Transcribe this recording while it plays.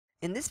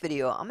In this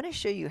video, I'm going to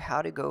show you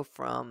how to go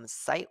from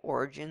Site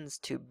Origins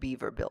to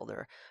Beaver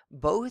Builder.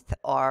 Both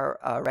are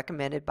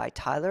recommended by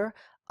Tyler.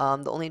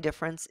 The only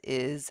difference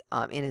is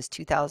in his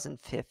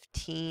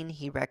 2015,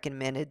 he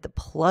recommended the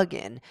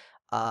plugin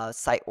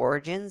Site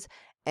Origins.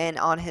 And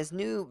on his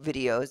new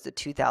videos, the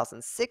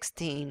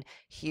 2016,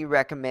 he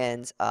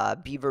recommends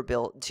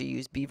to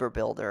use Beaver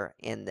Builder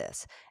in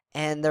this.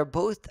 And they're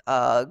both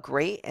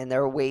great, and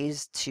there are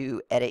ways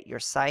to edit your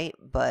site,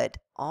 but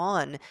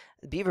on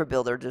Beaver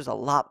Builder, there's a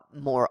lot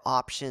more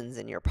options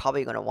and you're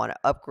probably going to want to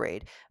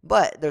upgrade.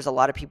 But there's a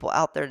lot of people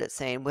out there that's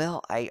saying,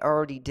 well, I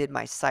already did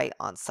my site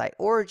on Site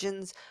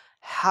Origins.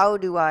 How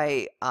do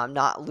I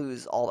not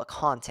lose all the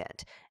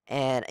content?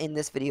 And in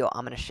this video,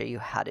 I'm going to show you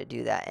how to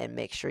do that and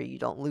make sure you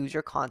don't lose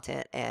your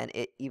content and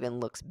it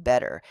even looks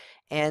better.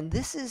 And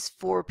this is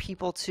for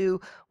people too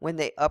when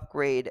they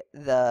upgrade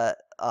the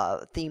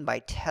theme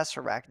by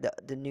Tesseract,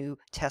 the new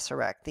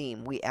Tesseract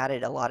theme. We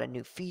added a lot of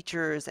new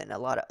features and a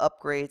lot of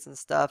upgrades and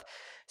stuff.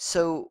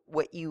 So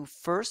what you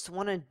first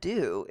want to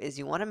do is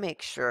you want to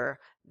make sure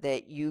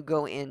that you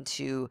go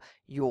into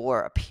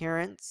your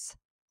appearance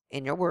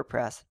in your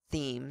WordPress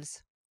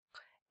themes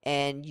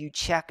and you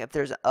check if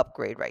there's an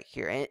upgrade right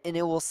here, and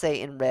it will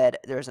say in red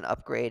there's an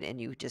upgrade,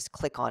 and you just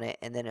click on it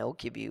and then it'll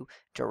give you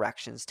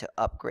directions to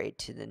upgrade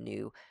to the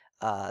new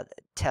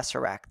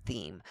Tesseract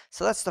theme.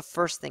 So that's the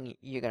first thing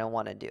you're going to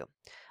want to do.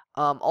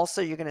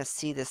 Also, you're going to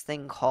see this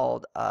thing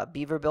called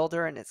Beaver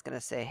Builder, and it's going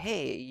to say,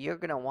 hey, you're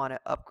going to want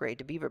to upgrade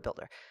to Beaver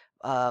Builder.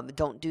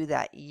 Don't do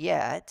that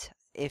yet.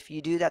 If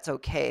you do, that's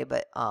okay,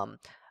 but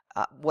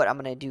what I'm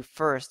going to do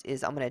first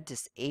is I'm going to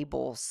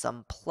disable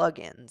some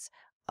plugins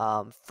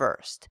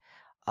first.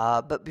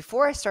 But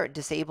before I start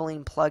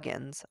disabling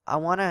plugins, I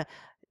want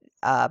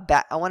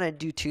to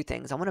do two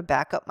things. I want to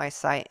back up my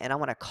site, and I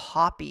want to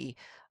copy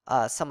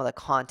some of the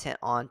content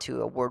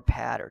onto a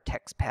WordPad or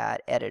TextPad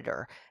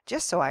editor,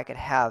 just so I could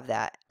have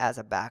that as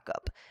a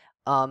backup.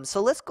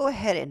 So let's go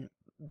ahead and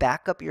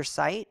back up your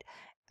site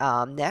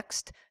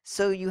next,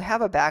 so you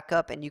have a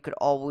backup and you could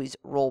always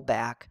roll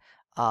back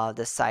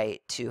the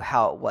site to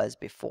how it was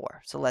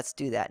before. So let's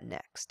do that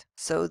next.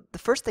 So the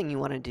first thing you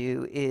want to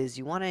do is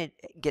you want to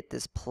get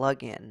this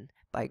plugin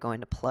by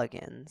going to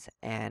plugins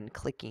and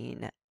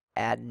clicking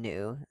add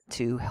new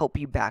to help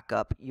you back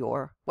up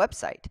your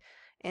website.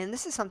 And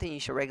this is something you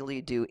should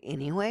regularly do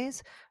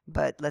anyways,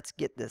 but let's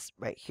get this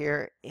right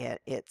here.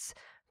 It's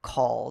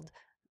called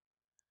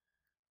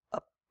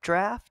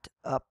Updraft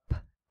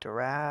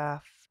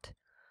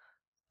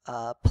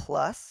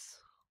plus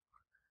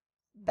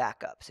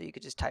backup. So you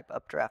could just type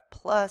Updraft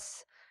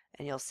plus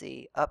and you'll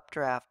see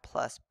Updraft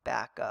plus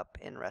backup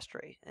in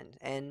restoration.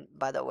 And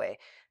by the way,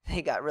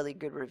 they got really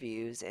good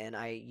reviews and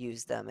I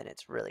use them and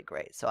it's really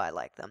great. So I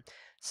like them.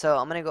 So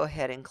I'm going to go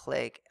ahead and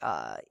click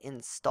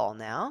install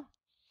now.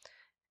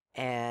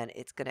 And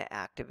it's going to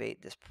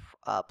activate this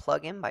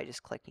plugin by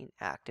just clicking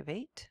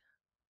activate.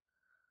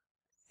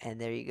 And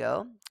there you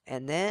go.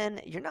 And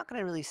then you're not going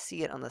to really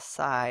see it on the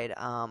side.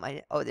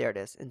 Oh, there it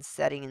is in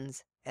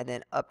settings and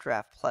then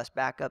Updraft plus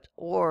backups,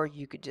 or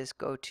you could just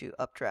go to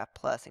Updraft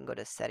plus and go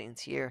to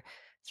settings here.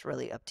 It's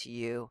really up to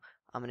you.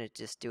 I'm going to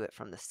just do it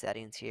from the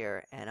settings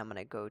here, and I'm going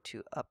to go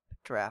to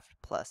Updraft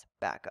plus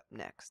backup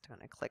next. I'm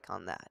going to click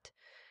on that.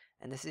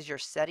 And this is your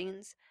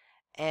settings.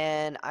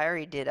 And I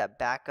already did a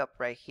backup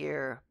right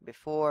here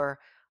before,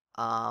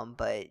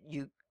 but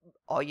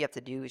all you have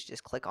to do is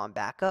just click on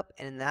backup,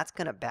 and that's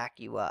going to back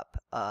you up,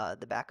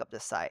 the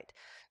site.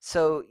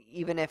 So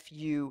even if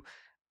you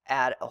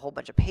add a whole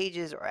bunch of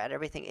pages or add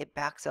everything, it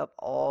backs up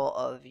all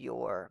of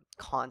your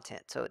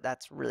content. So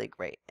that's really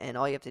great. And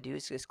all you have to do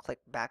is just click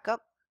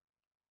backup,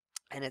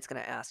 and it's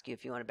going to ask you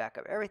if you want to back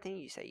up everything.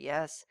 You say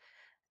yes,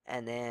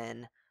 and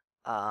then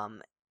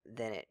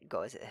it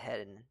goes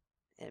ahead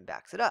and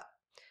backs it up.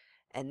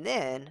 And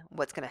then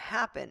what's going to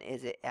happen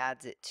is it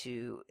adds it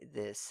to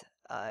this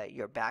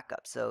your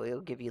backup. So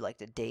it'll give you like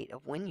the date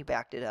of when you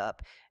backed it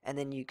up, and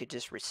then you could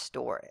just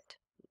restore it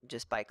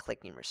just by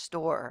clicking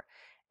restore.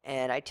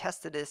 And I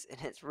tested this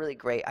and it's really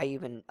great. I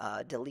even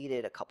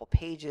deleted a couple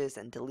pages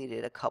and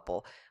deleted a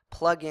couple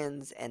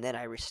plugins, and then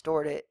I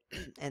restored it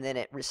and then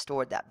it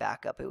restored that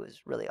backup. It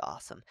was really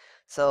awesome.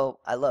 So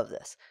I love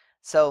this.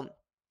 So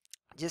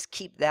just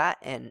keep that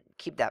and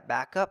keep that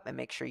backup, and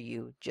make sure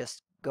you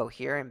just go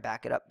here and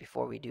back it up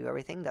before we do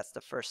everything. That's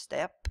the first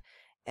step.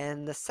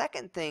 And the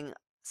second thing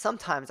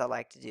sometimes I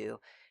like to do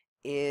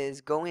is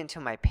go into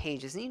my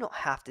pages, and you don't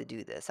have to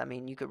do this. I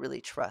mean, you could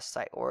really trust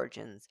Site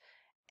Origins,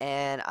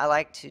 and I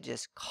like to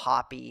just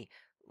copy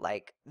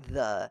like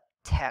the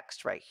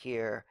text right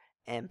here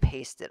and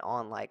paste it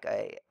on like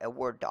a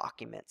Word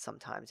document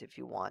sometimes if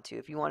you want to.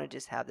 If you want to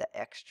just have that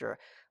extra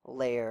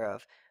layer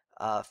of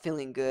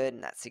feeling good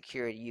and that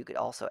security, you could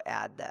also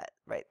add that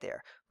right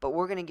there. But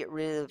we're going to get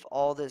rid of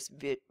all this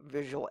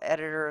visual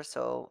editor.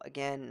 So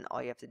again,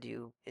 all you have to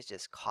do is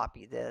just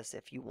copy this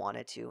if you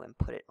wanted to and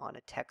put it on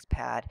a text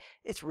pad.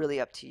 It's really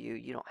up to you.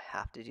 You don't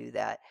have to do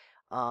that.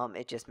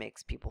 It just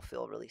makes people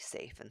feel really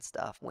safe and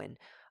stuff when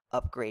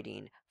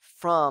upgrading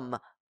from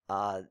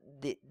uh,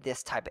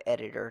 this type of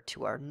editor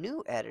to our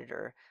new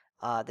editor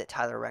that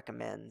Tyler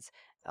recommends,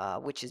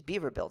 which is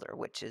Beaver Builder,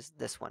 which is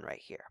this one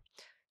right here.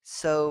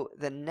 So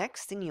the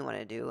next thing you want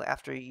to do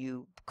after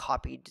you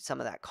copied some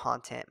of that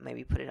content,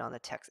 maybe put it on the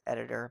text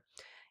editor,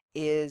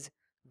 is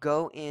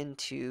go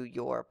into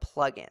your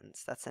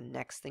plugins. That's the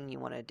next thing you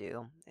want to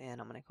do. And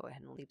I'm going to go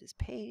ahead and leave this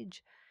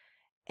page.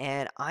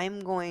 And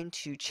I'm going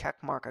to check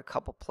mark a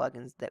couple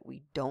plugins that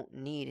we don't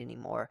need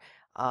anymore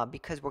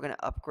because we're going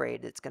to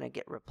upgrade. It's going to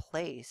get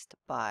replaced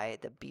by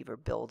the Beaver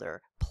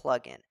Builder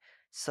plugin.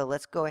 So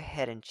let's go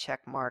ahead and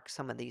check mark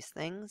some of these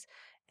things.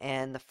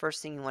 And the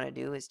first thing you want to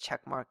do is check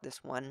mark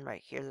this one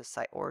right here, the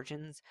Site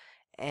Origins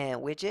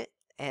and widget.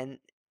 And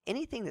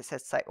anything that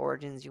says Site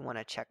Origins, you want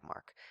to check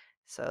mark.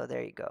 So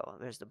there you go.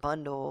 There's the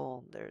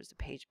bundle. There's the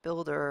page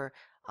builder.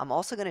 I'm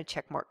also going to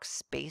check mark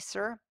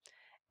Spacer.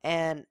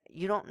 And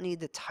you don't need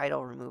the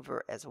title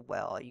remover as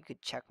well. You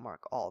could check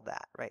mark all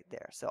that right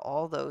there. So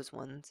all those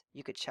ones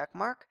you could check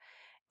mark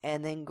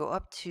and then go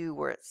up to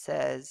where it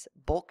says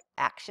bulk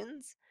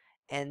actions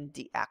and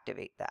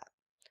deactivate that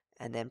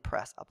and then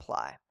press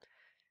apply.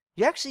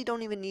 You actually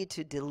don't even need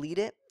to delete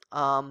it.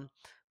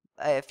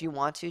 If you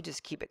want to,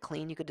 just keep it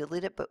clean. You could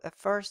delete it, but at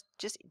first,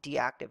 just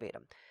deactivate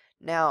them.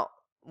 Now,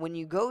 when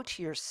you go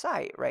to your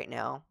site right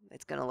now,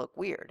 it's going to look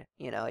weird.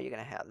 You know, you're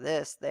going to have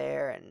this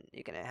there, and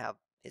you're going to have,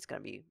 it's going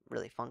to be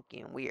really funky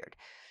and weird.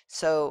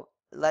 So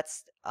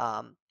let's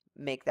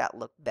make that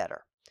look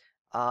better.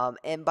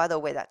 And by the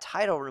way, that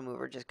title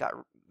remover just got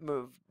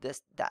moved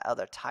that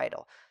other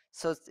title.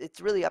 So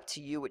it's really up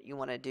to you what you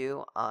want to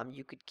do.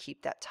 You could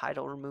keep that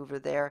title remover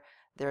there.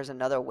 There's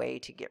another way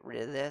to get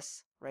rid of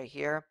this right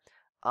here.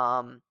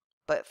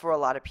 But for a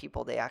lot of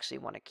people, they actually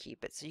want to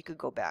keep it. So you could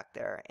go back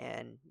there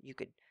and you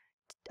could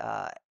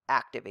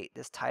activate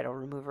this title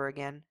remover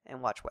again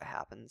and watch what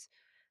happens.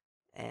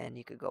 And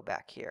you could go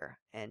back here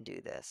and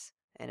do this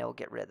and it will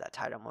get rid of that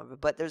title remover.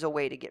 But there's a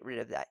way to get rid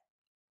of that,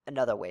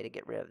 another way to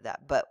get rid of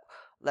that. But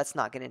let's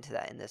not get into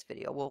that in this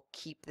video. We'll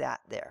keep that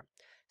there.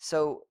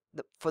 So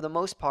for the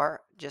most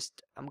part,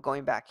 I'm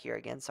going back here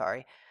again,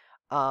 sorry.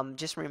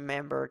 Just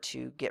remember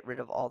to get rid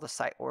of all the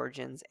site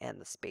origins and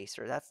the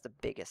spacer. That's the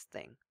biggest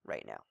thing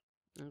right now.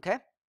 Okay?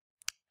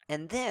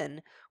 And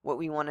then what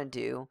we want to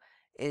do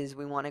is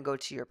we want to go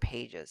to your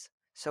pages.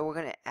 So we're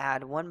going to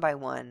add one by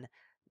one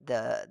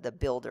the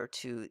builder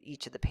to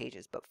each of the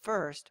pages. But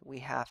first, we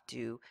have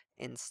to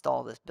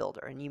install this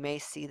builder. And you may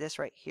see this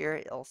right here.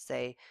 It'll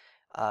say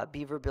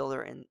Beaver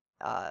Builder and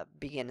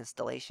begin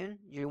installation.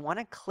 You want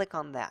to click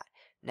on that.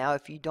 Now,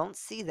 if you don't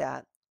see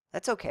that,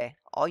 that's okay.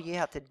 All you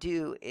have to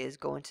do is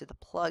go into the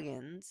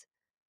plugins,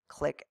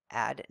 click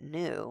Add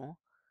New,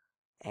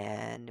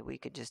 and we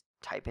could just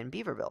type in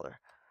Beaver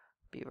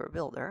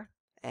Builder,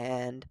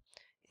 and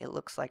it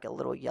looks like a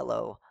little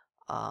yellow,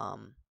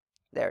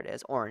 there it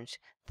is, orange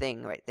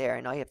thing right there.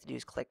 And all you have to do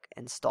is click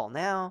Install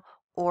Now,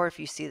 or if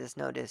you see this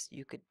notice,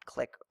 you could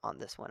click on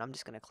this one. I'm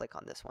just going to click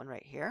on this one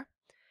right here,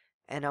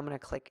 and I'm going to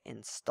click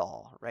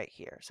Install right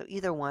here. So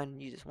either one,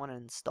 you just want to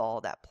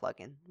install that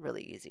plugin,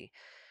 really easy.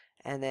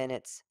 And then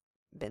it's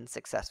been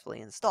successfully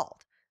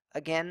installed.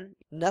 Again,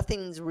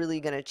 nothing's really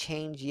going to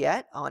change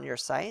yet on your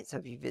site. So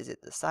if you visit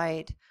the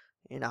site,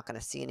 you're not going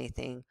to see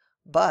anything.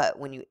 But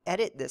when you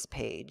edit this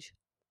page,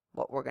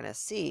 what we're going to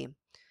see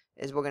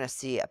is we're going to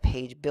see a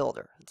page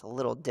builder. It's a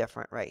little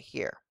different right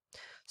here.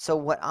 So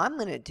what I'm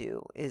going to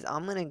do is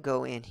I'm going to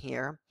go in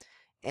here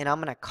and I'm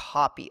going to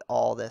copy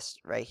all this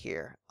right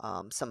here,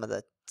 some of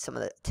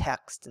the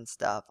text and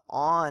stuff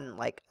on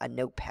like a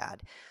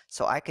notepad.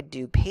 So I could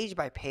do page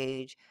by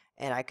page,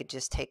 and I could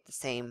just take the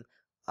same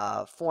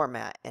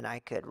format and I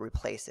could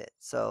replace it.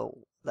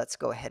 So let's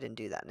go ahead and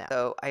do that now.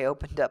 So I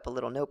opened up a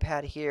little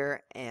notepad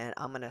here, and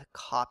I'm going to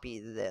copy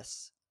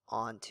this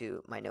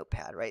onto my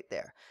notepad right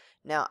there.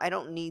 Now I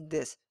don't need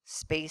this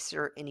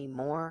spacer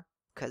anymore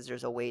because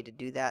there's a way to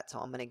do that. So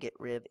I'm going to get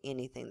rid of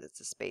anything that's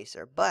a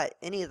spacer. But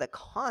any of the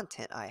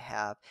content I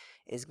have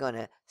is going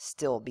to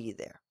still be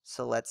there.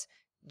 So let's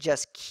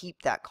just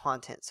keep that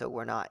content so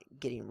we're not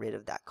getting rid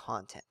of that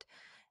content.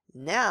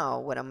 Now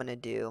what I'm going to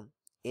do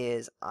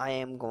is I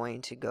am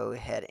going to go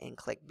ahead and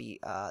click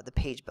the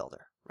page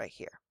builder right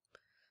here.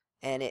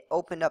 And it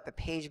opened up a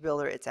page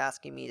builder. It's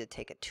asking me to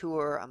take a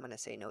tour. I'm going to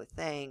say no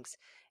thanks.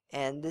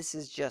 And this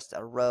is just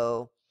a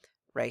row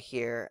right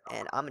here.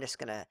 And I'm just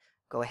going to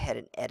go ahead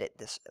and edit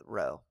this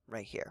row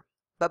right here.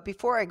 But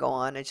before I go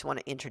on, I just want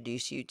to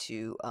introduce you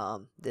to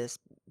this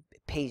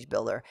page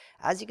builder.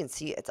 As you can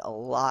see, it's a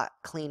lot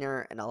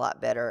cleaner and a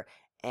lot better.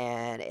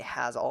 And it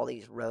has all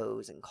these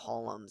rows and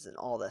columns and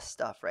all this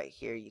stuff right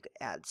here. You could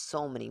add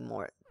so many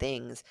more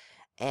things.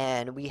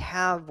 And we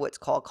have what's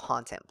called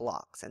content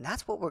blocks. And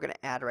that's what we're going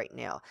to add right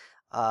now.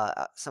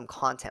 Some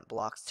content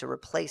blocks to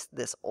replace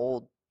this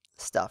old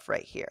stuff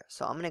right here.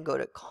 So I'm going to go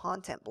to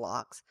content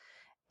blocks.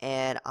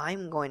 And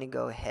I'm going to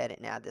go ahead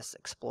and add this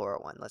Explorer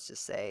one. Let's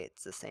just say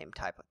it's the same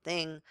type of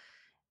thing.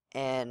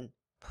 And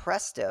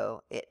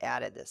presto, it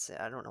added this.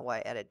 I don't know why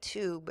I added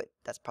 2, but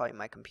that's probably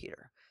my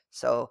computer.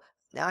 So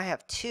now I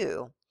have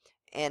 2.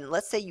 And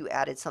let's say you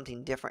added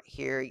something different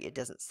here, it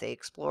doesn't say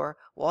explore.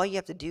 Well, all you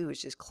have to do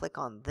is just click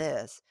on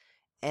this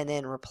and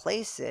then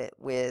replace it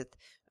with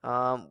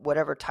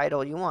whatever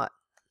title you want.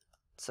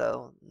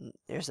 So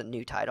there's a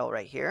new title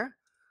right here,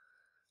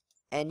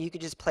 and you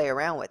could just play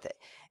around with it.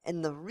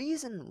 And the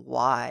reason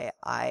why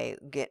I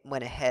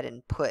went ahead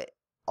and put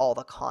all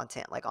the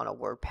content like on a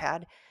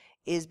WordPad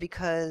is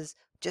because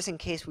just in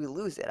case we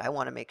lose it, I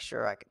want to make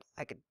sure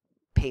I could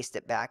paste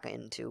it back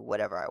into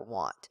whatever I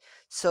want.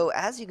 So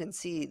as you can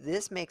see,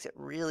 this makes it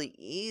really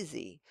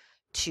easy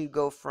to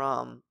go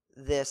from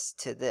this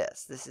to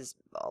this. This is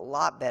a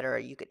lot better.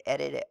 You could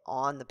edit it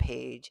on the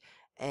page,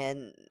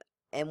 and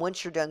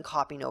once you're done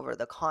copying over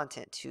the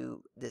content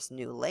to this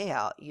new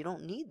layout, you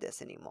don't need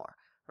this anymore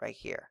right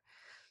here.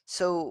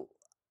 So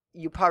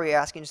you're probably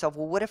asking yourself,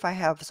 well, what if I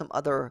have some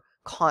other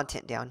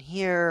content down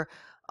here,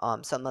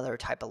 some other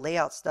type of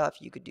layout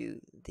stuff? You could do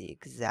the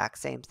exact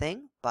same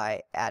thing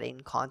by adding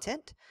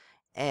content,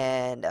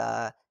 and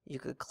you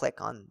could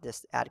click on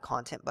this add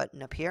content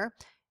button up here,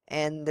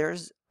 and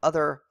there's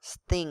other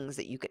things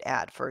that you could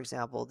add. For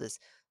example, this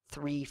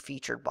 3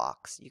 featured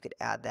box, you could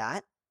add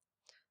that,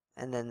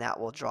 and then that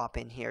will drop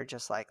in here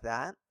just like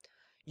that.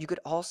 You could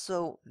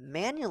also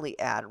manually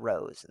add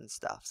rows and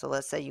stuff. So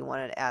let's say you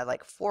wanted to add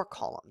like 4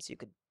 columns. You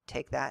could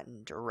take that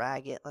and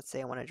drag it. Let's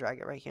say I want to drag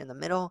it right here in the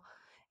middle.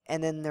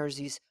 And then there's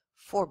these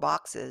 4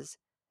 boxes,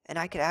 and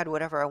I could add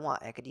whatever I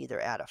want. I could either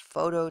add a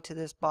photo to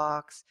this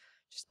box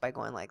just by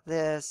going like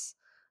this,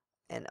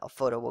 and a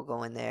photo will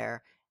go in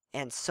there,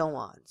 and so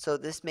on. So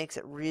this makes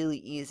it really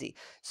easy.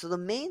 So the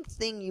main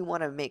thing you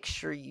want to make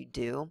sure you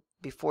do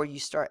before you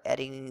start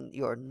editing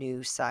your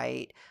new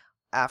site,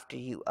 after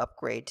you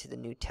upgrade to the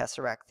new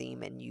Tesseract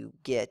theme and you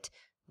get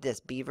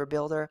this Beaver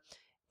Builder,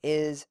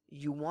 is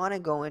you want to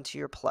go into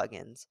your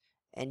plugins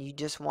and you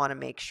just want to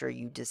make sure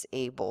you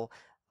disable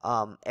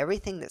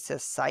everything that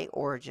says site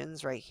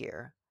origins right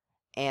here,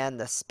 and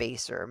the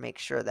spacer. Make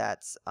sure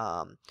that's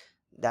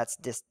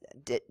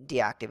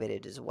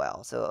deactivated as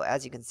well. So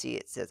as you can see,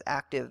 it says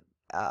active.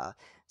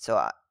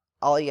 So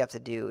all you have to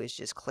do is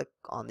just click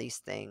on these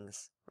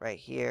things right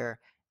here,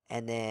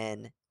 and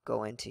then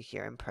go into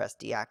here and press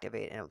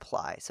deactivate and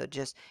apply. So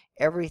just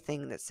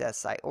everything that says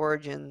site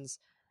origins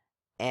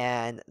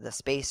and the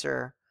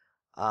spacer,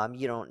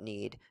 you don't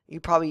need. You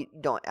probably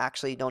don't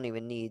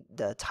even need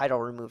the title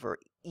remover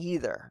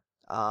either,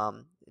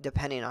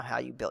 depending on how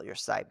you built your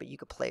site. But you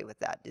could play with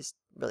that. This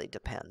really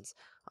depends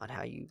on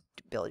how you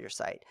build your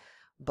site.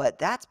 But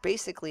that's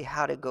basically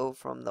how to go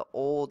from the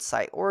old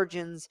site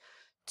origins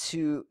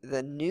to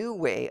the new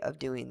way of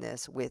doing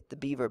this with the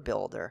Beaver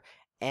Builder.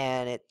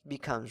 And it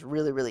becomes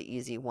really, really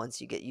easy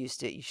once you get used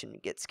to it. You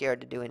shouldn't get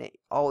scared to doing it.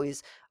 I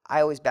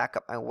always back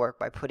up my work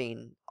by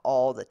putting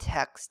all the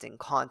text and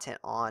content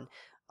on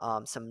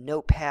some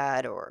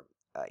notepad or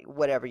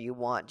whatever you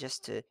want,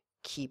 just to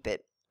keep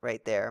it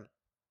right there.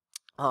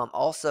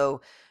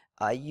 Also,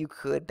 you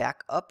could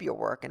back up your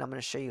work, and I'm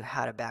going to show you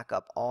how to back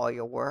up all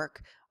your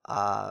work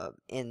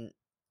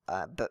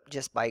but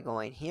just by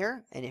going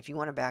here. And if you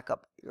want to back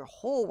up your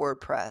whole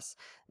WordPress,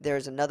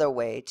 there's another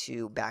way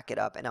to back it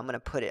up, and I'm going to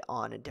put it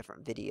on a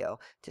different video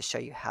to show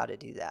you how to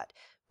do that.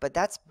 But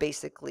that's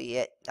basically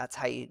it. That's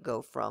how you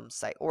go from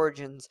site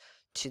origins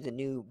to the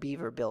new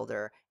Beaver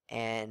Builder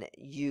and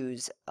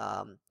use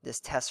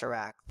this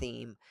Tesseract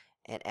theme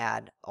and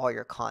add all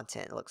your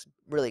content. It looks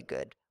really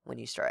good when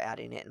you start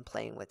adding it and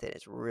playing with it.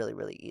 It's really,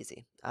 really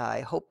easy.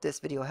 I hope this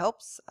video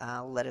helps.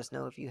 Let us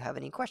know if you have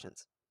any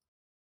questions.